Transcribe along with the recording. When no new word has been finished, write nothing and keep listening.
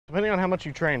Depending on how much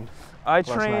you trained. I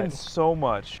trained so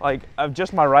much. Like, of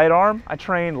just my right arm, I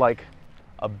trained like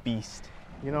a beast.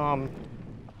 You know, I'm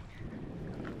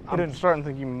starting to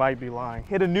think you might be lying.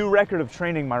 Hit a new record of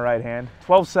training my right hand.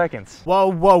 12 seconds. Whoa,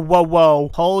 whoa, whoa, whoa.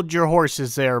 Hold your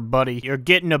horses there, buddy. You're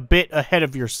getting a bit ahead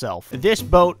of yourself. This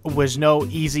boat was no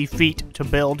easy feat to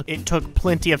build. It took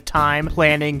plenty of time,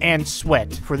 planning, and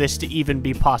sweat for this to even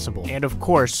be possible. And of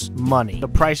course, money. The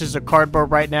prices of cardboard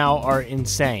right now are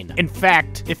insane. In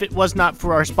fact, if it was not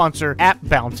for our sponsor, App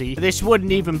Bounty, this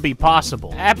wouldn't even be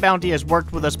possible. App Bounty has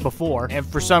worked with us before, and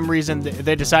for some reason,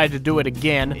 they decided to do it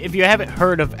again. If you haven't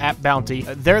heard of App Bounty,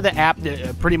 they're the app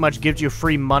that pretty much gives you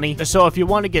free money. So if you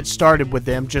want to get started with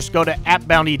them, just go to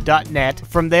appbounty.net.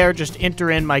 From there, just enter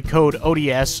in my code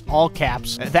ODS, all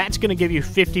caps. That's going to give you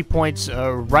 50 points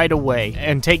right away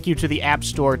and take you to the App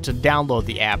Store to download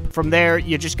the app. From there,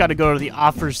 you just got to go to the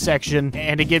offers section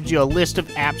and it gives you a list of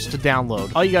apps to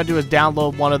download. All you got to do is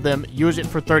download one of them, use it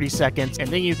for 30 seconds, and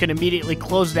then you can immediately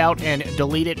close it out and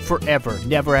delete it forever.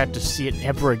 Never have to see it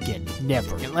ever again.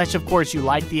 Never. Unless, of course, you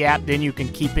like the app, then you can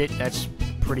keep it. That's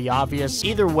pretty obvious.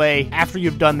 Either way, after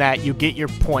you've done that, you get your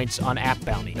points on App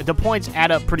Bounty. The points add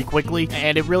up pretty quickly,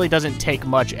 and it really doesn't take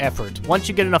much effort. Once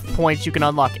you get enough points, you can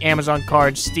unlock Amazon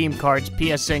cards, Steam cards,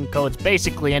 PSN codes,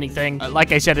 basically anything.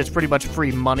 Like I said, it's pretty much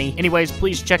free money. Anyways,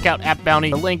 please check out App Bounty.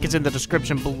 The link is in the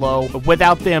description below. But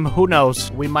without them, who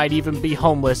knows? We might even be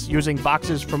homeless, using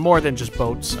boxes for more than just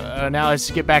boats. Now let's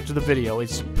get back to the video.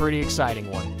 It's a pretty exciting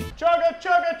one. Chugga,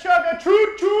 chugga, chugga,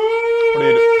 choo choo! What do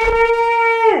you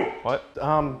do? What?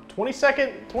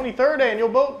 22nd, 23rd annual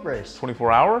boat race.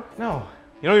 24 hour? No.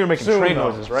 You know you're making Soon, train though.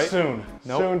 noises, right? Soon.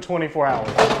 Nope. Soon, 24 hours.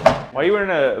 Why are you wearing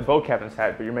a boat captain's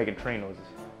hat, but you're making train noises?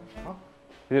 Huh?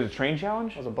 Is it a train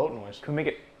challenge? That was a boat noise. Can we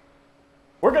make it?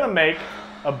 We're gonna make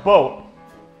a boat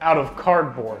out of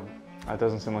cardboard That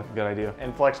doesn't seem like a good idea.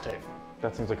 and flex tape.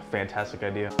 That seems like a fantastic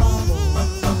idea.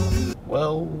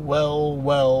 Well, well,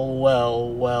 well,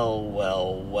 well, well,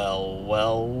 well, well,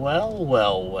 well, well,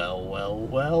 well, well, well,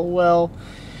 well, well.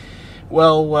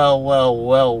 Well, well, well,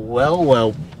 well, well,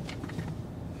 well.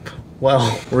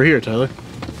 Well, we're here, Tyler.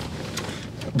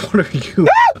 What are you?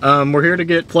 We're here to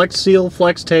get Flex Seal,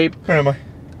 Flex Tape. Where am I?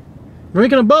 We're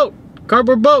making a boat.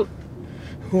 Cardboard boat.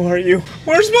 Who are you?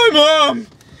 Where's my mom?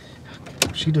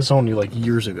 She disowned you like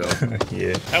years ago.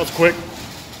 Yeah. That was quick.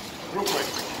 Real quick.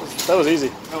 That was easy.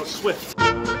 That was swift.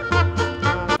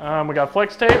 We got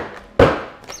flex tape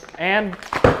and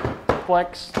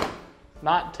flex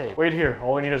not tape. Wait here.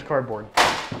 All we need is cardboard.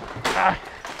 I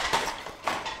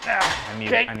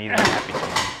need a happy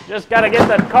song. Just gotta get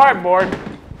that cardboard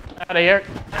out of here.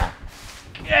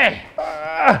 Yay!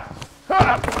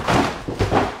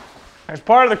 There's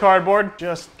part of the cardboard.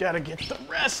 Just gotta get the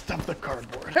rest of the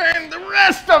cardboard. And the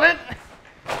rest of it!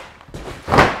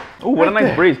 Oh, what a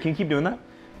nice breeze. Can you keep doing that?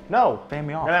 No. Fan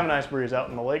me off. We're gonna have a nice breeze out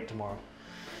in the lake tomorrow.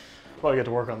 Probably get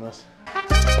to work on this.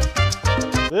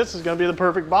 This is gonna be the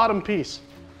perfect bottom piece.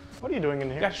 What are you doing in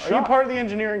here? Are you part of the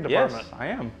engineering department? Yes, I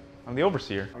am. I'm the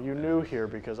overseer. Are you new here?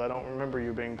 Because I don't remember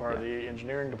you being part of the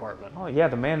engineering department. Oh yeah,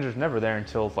 the manager's never there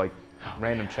until like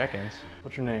random check-ins.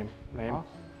 What's your name?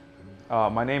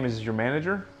 My name is your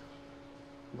manager?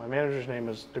 My manager's name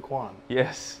is Daquan.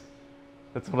 Yes.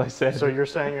 That's what I said. So you're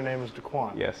saying your name is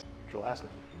Daquan? Yes. What's your last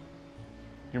name?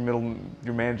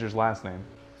 Your manager's last name.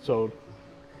 So,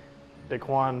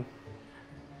 Daquan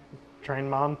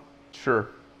Trainmon? Sure.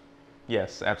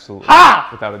 Yes, absolutely. Ha!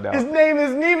 Without a doubt. His name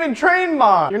isn't even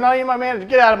Trainmon! You're not even my manager.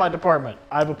 Get out of my department.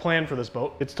 I have a plan for this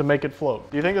boat. It's to make it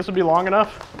float. Do you think this would be long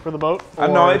enough for the boat?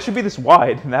 No, it should be this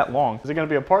wide and that long. Is it going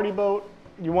to be a party boat?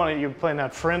 You plan to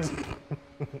have friends?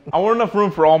 I want enough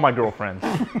room for all my girlfriends.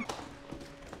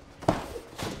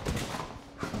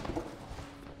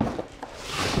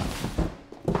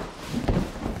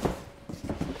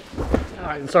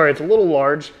 Sorry, it's a little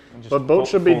large, but boat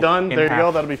should be done. There you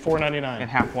go. That'll be $4.99. And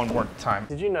half one more time.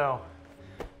 Did you know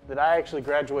that I actually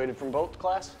graduated from boat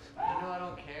class? You know I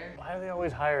don't care. Why do they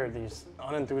always hire these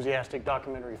unenthusiastic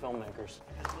documentary filmmakers?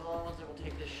 Because we're the only ones that will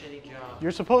take this shitty job.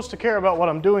 You're supposed to care about what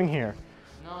I'm doing here.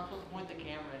 No, I'm supposed to point the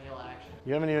camera and yell action.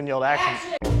 You haven't even yelled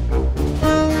action.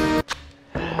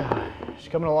 She's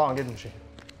coming along, isn't she?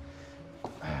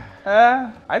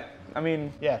 I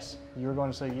mean, Yes. You were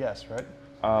going to say yes, right?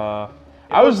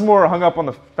 I was more hung up on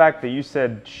the fact that you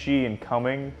said she and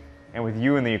coming, and with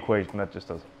you in the equation, that just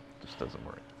doesn't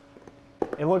work.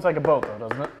 It looks like a boat, though,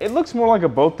 doesn't it? It looks more like a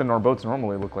boat than our boats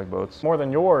normally look like boats. More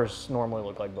than yours normally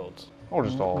look like boats. Or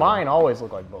just all. Mine always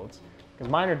look like boats, because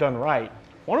mine are done right.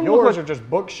 One of them look Yours like- are just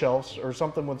bookshelves or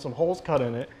something with some holes cut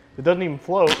in it. It doesn't even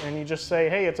float, and you just say,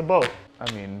 hey, it's a boat.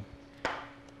 I mean,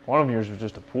 One of yours was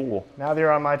just a pool. Now that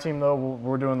you're on my team, though,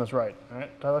 we're doing this right. All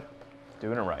right, Tyler?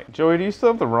 Doing it right. Joey, do you still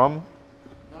have the rum?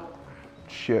 No.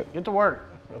 Shit. Get to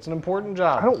work. That's an important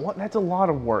job. I don't want, that's a lot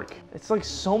of work. It's like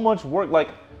so much work. Like,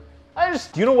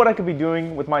 do you know what I could be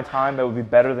doing with my time that would be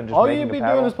better than just all making you'd a be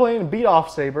paddle? doing is playing Beat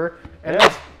Off Saber and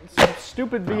Yeah. some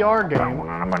stupid VR game.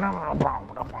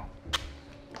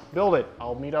 Build it.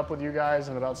 I'll meet up with you guys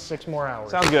in about 6 more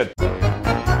hours. Sounds good.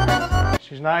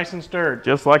 She's nice and stirred.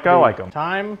 Just like I like them.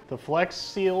 Time to flex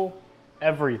seal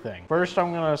everything. First,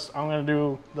 I'm gonna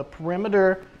do the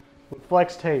perimeter with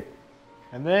flex tape,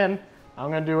 and then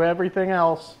I'm gonna do everything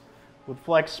else with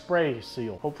flex spray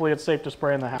seal. Hopefully, it's safe to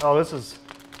spray in the house. Oh, this is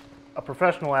a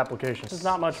professional application. This is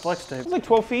not much flex tape. It was like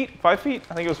 12 feet, 5 feet.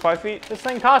 I think it was 5 feet. This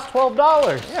thing costs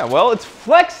 $12. Yeah, well, it's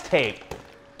flex tape.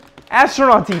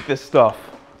 Astronauts eat this stuff.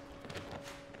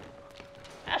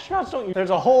 Astronauts don't use. There's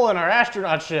a hole in our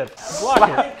astronaut ship. Block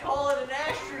it. They call it an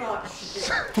astronaut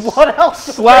ship. What else?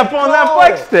 do Slap they on that call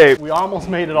flex it? tape. We almost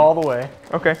made it all the way.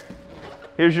 Okay.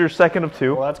 Here's your second of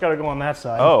 2. Well, that's got to go on that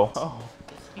side. Oh.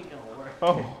 Ain't gonna work.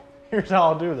 Oh. Here's how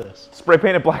I'll do this. Spray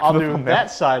paint it black I'll for the do thumbnail.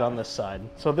 that side on this side.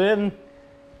 So then,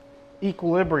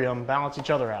 equilibrium, balance each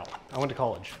other out. I went to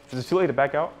college. Is it too late to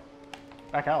back out?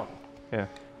 Back out. Yeah.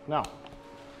 No.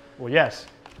 Well, yes.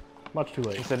 Much too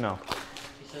late. He said no.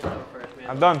 He said no first. We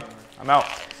had I'm no done. camera. I'm out.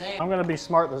 Same. I'm gonna be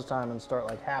smart this time and start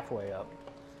like halfway up.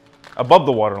 Above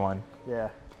the waterline. Yeah.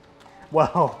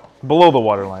 Well, Below the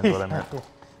waterline is what I meant.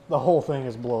 the whole thing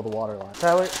is below the water line.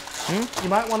 Tyler, you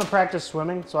might want to practice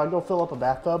swimming, so I'd go fill up a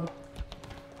bathtub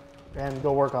and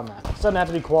go work on that. It doesn't have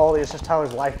to be quality, it's just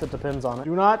Tyler's life that depends on it.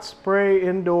 Do not spray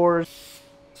indoors.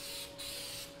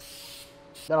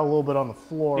 Got a little bit on the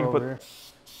floor You can over put- here.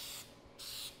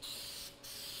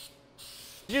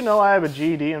 Did you know I have a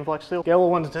GED in Flex Steel? Scale of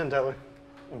 1 to 10, Tyler.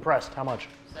 Impressed. How much?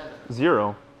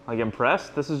 0. Like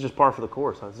impressed? This is just par for the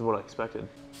course. This is what I expected.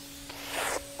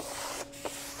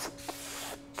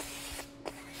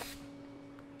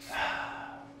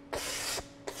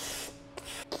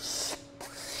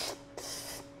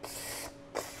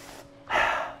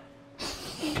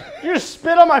 You just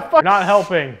spit on my fucking. Not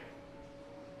helping.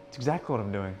 It's exactly what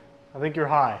I'm doing. I think you're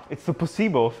high. It's the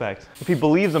placebo effect. If he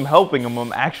believes I'm helping him,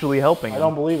 I'm actually helping I him.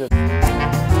 don't believe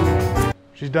it.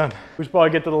 She's done. We should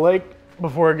probably get to the lake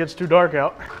before it gets too dark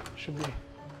out. Should be.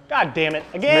 God damn it.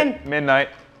 Again. Midnight.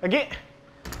 Again.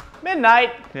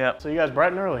 Midnight. Yep. So you guys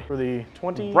bright and early for the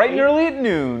bright and early at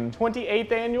noon.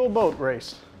 28th annual boat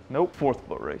race. Nope. 4th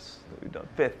boat race. We've done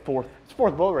 5th, 4th. It's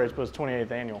 4th boat race, but it's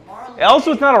 28th annual.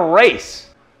 Also, it's not a race.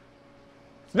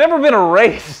 It's never been a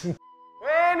race.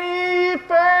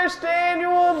 21st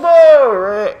annual boat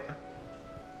race.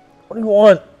 What do you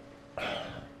want?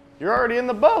 You're already in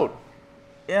the boat.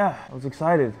 Yeah, I was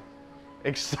excited.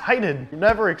 Excited. You're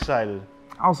never excited.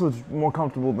 Also, it's more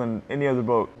comfortable than any other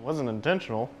boat. It wasn't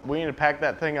intentional. We need to pack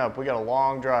that thing up. We got a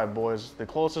long drive, boys. The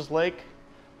closest lake,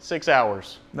 6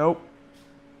 hours. Nope.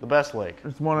 The best lake.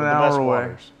 It's more than With an the best hour away.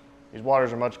 waters. These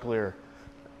waters are much clearer.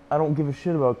 I don't give a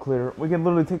shit about clear. We can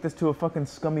literally take this to a fucking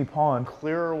scummy pond.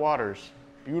 Clearer waters.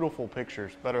 Beautiful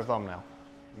pictures. Better thumbnail.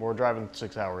 We're driving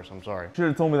 6 hours. I'm sorry. Should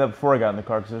have told me that before I got in the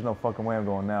car, because there's no fucking way I'm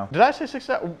going now. Did I say 6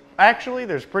 hours? Actually,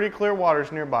 there's pretty clear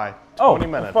waters nearby. 20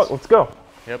 minutes. Fuck, let's go.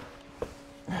 Yep.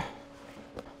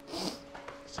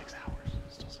 6 hours.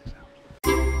 Still 6 hours.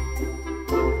 You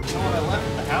know what I left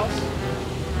at the house?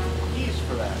 Keys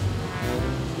for that.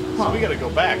 So we gotta go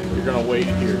back. You're gonna wait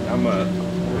here.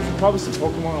 Probably some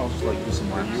Pokemon. I'll just like do some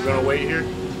work. You're gonna wait here?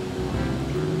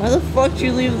 Why the fuck did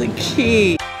you leave the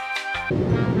key?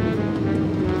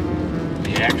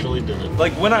 He actually did it.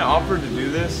 Like when I offered to do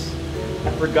this,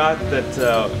 I forgot that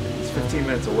it's 15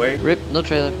 minutes away. Rip, no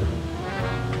trailer.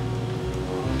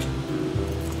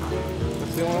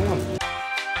 That's the only one.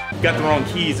 We got the wrong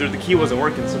keys, or the key wasn't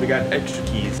working, so we got extra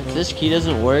keys. If this key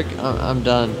doesn't work, I'm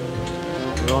done.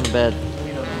 We're going to bed.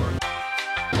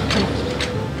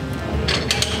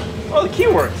 Oh, the key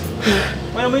worked.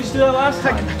 Why don't we just do that last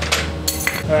time?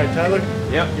 All right, Tyler.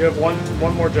 Yep. You have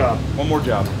one more job. One more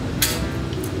job.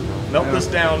 Melt this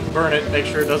down, burn it, make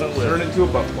sure it doesn't live. Turn it into a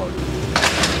butt plug.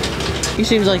 He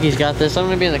seems like he's got this. I'm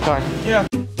gonna be in the car. Yeah.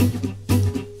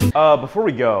 Before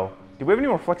we go, do we have any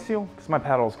more Flex Seal? Because my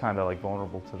paddle's kind of like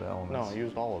vulnerable to the elements. No, I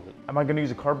used all of it. Am I gonna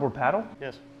use a cardboard paddle?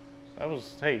 Yes. That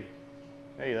was, hey,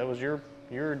 that was your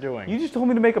doing. You just told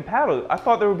me to make a paddle. I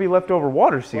thought there would be leftover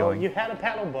water Well, sealing. you had a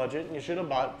paddle budget and you should have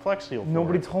bought Flex Seal for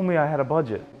Nobody it. told me I had a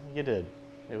budget. You did.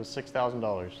 It was $6,000.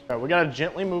 All right, we gotta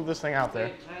gently move this thing out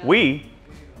there.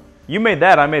 You made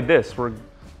that, I made this. We're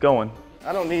going.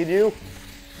 I don't need you.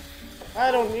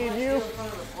 I don't need you.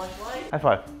 High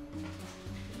five.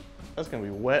 That's gonna be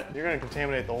wet. You're gonna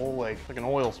contaminate the whole lake like an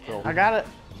oil spill. I got it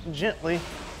gently.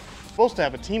 Supposed to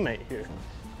have a teammate here.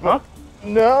 Huh?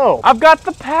 No. I've got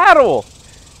the paddle.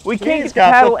 We can't He's get the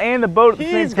got paddle the- and the boat at the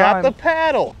same He's time. got the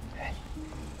paddle.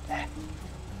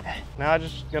 Now I'm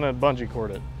just gonna bungee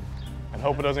cord it and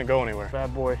hope it doesn't go anywhere.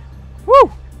 Bad boy.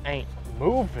 Woo! Ain't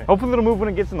moving. Hopefully it'll move when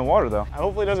it gets in the water, though.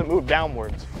 Hopefully it doesn't move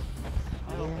downwards.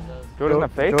 I hope it does. Joey doesn't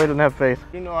have faith? Joey doesn't have faith.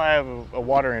 You know I have a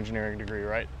water engineering degree,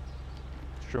 right?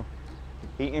 It's true.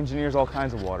 He engineers all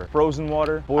kinds of water. Frozen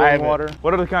water, I boiling haven't- water.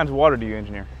 What other kinds of water do you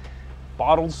engineer?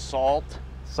 Bottled, Salt,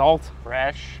 salt.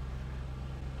 fresh,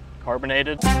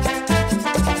 carbonated.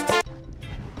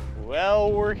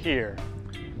 Well, we're here.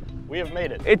 We have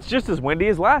made it. It's just as windy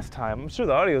as last time. I'm sure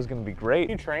the audio is going to be great.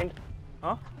 You trained?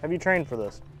 Huh? Have you trained for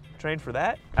this? Trained for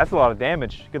that? That's a lot of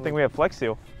damage. Good thing we have Flex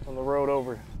Seal. On the road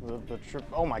over the trip.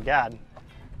 Oh my God.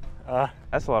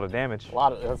 That's a lot of damage.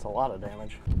 That's a lot of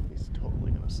damage. He's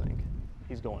totally gonna sink.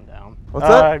 He's going down. What's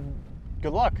up?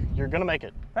 Good luck. You're gonna make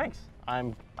it. Thanks.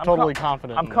 I'm totally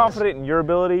confident. I'm in confident in your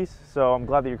abilities, so I'm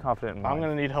glad that you're confident in this. mine. I'm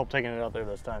gonna need help taking it out there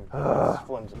this time. It's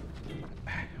flimsy.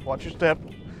 Watch your step.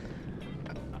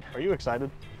 Are you excited?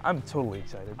 I'm totally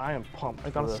excited. I am pumped.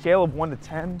 Like on for a this. scale of 1 to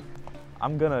 10,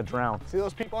 I'm gonna drown. See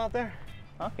those people out there?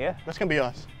 Huh? Yeah. That's gonna be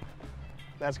us.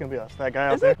 That's gonna be us. That guy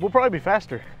out Is there. it? We'll probably be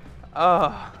faster,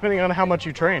 depending on how much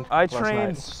you trained. I last trained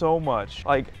night. so much.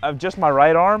 Like, of just my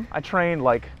right arm, I trained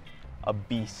like a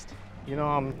beast. You know,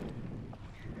 I'm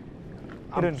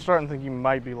Hidden. starting to think you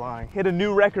might be lying. Hit a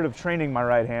new record of training my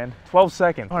right hand. 12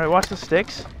 seconds. All right, watch the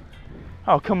sticks.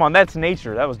 Oh, come on, that's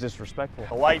nature. That was disrespectful.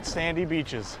 The white sandy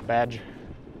beaches. Badge.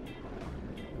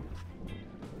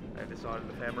 I decided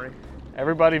the memory.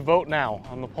 Everybody vote now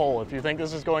on the poll. If you think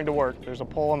this is going to work, there's a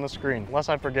poll on the screen. Unless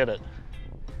I forget it.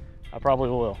 I probably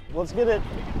will. Let's get it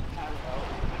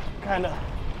kind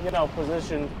of,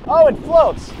 position. Oh, it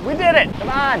floats. We did it. Come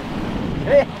on.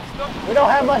 Hey, we don't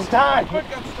have much time. What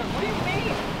do you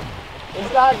mean?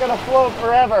 It's not going to float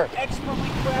forever. Expertly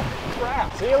crafted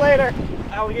crap. See you later.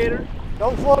 Alligator.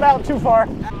 Don't float out too far.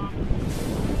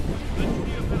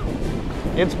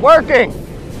 It's working.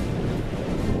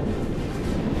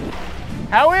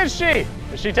 How is she?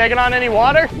 Is she taking on any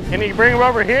water? Can you bring her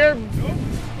over here? Nope.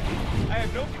 I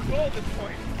have no control at this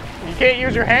point. You can't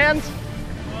use your hands?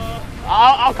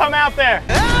 I'll come out there.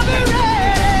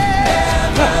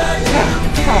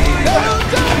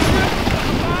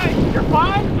 You're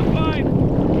fine? I'm fine.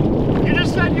 You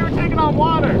just said you were taking on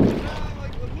water.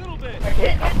 Like a little bit. I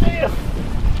can't get to you.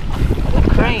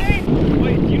 Crane.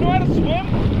 Wait, do you know how to swim?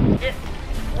 Here.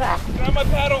 Grab my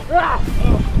paddle. We're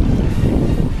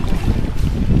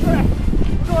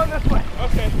going this way.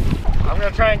 Okay. I'm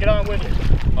gonna try and get on with you.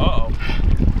 Uh-oh.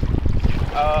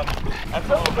 That's a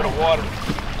little bit of water.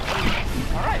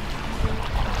 All right.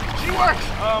 She works.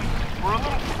 We're a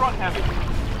little front heavy.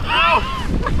 Ow!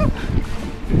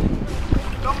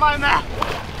 Don't mind that.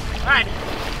 All right.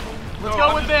 Let's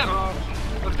go with them.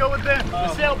 Let's go with them.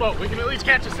 The sailboat. We can at least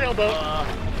catch a sailboat.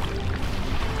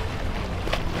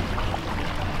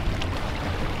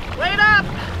 Wait up!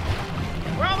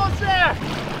 We're almost there.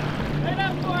 Wait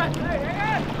up, boy. Hey, hang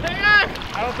on. Hang on.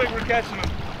 I don't think we're catching them.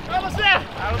 We're almost there.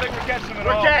 I don't think we're catching them at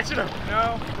We're all. catching them.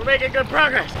 No. We're making good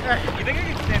progress. You think I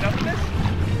can stand up in this?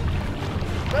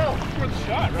 No. It's worth a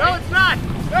shot, No, right? it's not.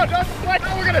 No, don't. What?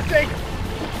 No, we're gonna sink.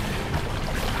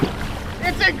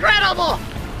 It's incredible.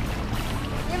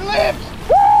 It lives.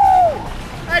 Woo!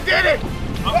 I did it.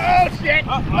 Oh shit.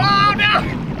 Oh no.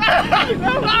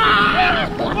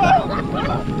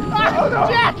 Oh,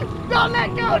 Jack, don't let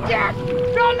go, Jack.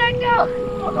 Don't let go.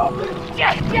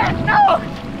 Jack, no.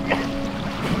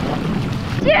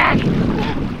 Jack.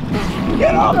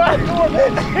 Get off that door,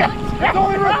 man. It's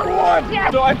only round one.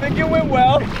 So I think it went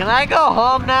well. Can I go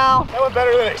home now? That went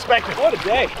better than expected. What a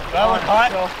day. That went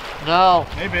hot. No.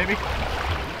 Hey, baby.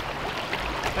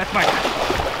 That's my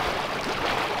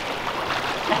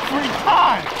every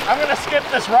time. I'm gonna skip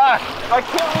this rock. I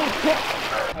can't really kick.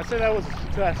 I say that was a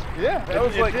success. Yeah, that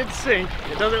was it like. did sink.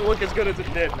 It doesn't look as good as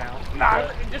it did now.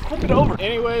 Nah, just flip it over.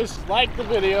 Anyways, like the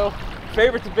video.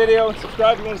 Favorite the video and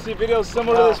subscribe if you want to see videos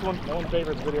similar to this one. No one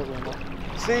favorites videos anymore.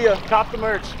 See ya. Cop the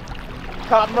merch.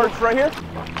 Cop merch right here.